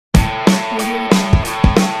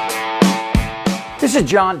This is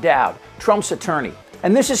John Dowd, Trump's attorney,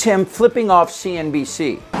 and this is him flipping off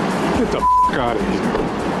CNBC. Get the out of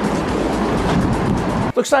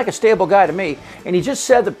here. Looks like a stable guy to me, and he just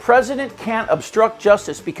said the president can't obstruct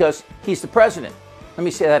justice because he's the president. Let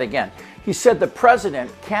me say that again. He said the president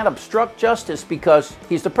can't obstruct justice because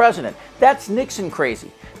he's the president. That's Nixon crazy.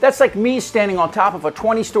 That's like me standing on top of a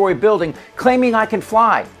 20-story building claiming I can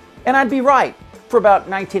fly. And I'd be right for about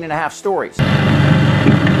 19 and a half stories.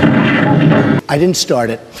 I didn't start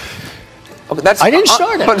it. Okay, I didn't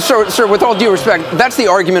start it. But sir, with all due respect, that's the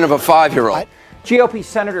argument of a 5-year-old. GOP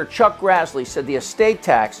Senator Chuck Grassley said the estate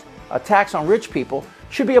tax, a tax on rich people,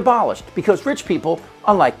 should be abolished because rich people,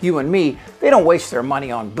 unlike you and me, they don't waste their money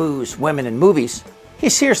on booze, women, and movies. He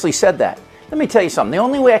seriously said that. Let me tell you something. The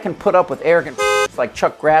only way I can put up with arrogant like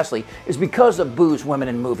Chuck Grassley is because of booze, women,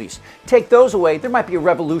 and movies. Take those away, there might be a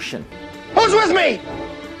revolution. Who's with me?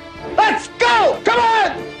 Let's go! Come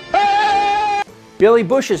on! Billy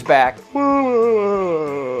Bush is back.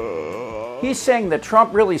 He's saying that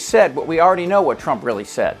Trump really said what we already know what Trump really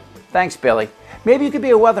said. Thanks, Billy. Maybe you could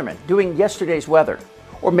be a weatherman doing yesterday's weather.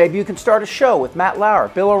 Or maybe you can start a show with Matt Lauer,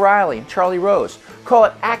 Bill O'Reilly, and Charlie Rose. Call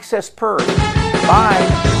it Access Purge. Bye.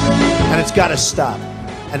 And it's got to stop.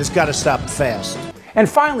 And it's got to stop fast. And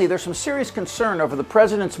finally, there's some serious concern over the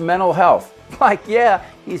president's mental health. Like, yeah,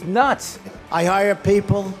 he's nuts. I hire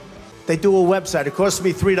people. They do a website. It costs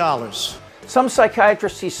me $3. Some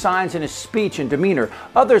psychiatrists see signs in his speech and demeanor,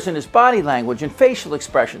 others in his body language and facial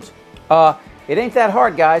expressions. It ain't that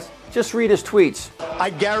hard, guys. Just read his tweets. I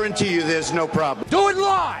guarantee you there's no problem. Do it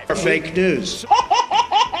live! Fake news.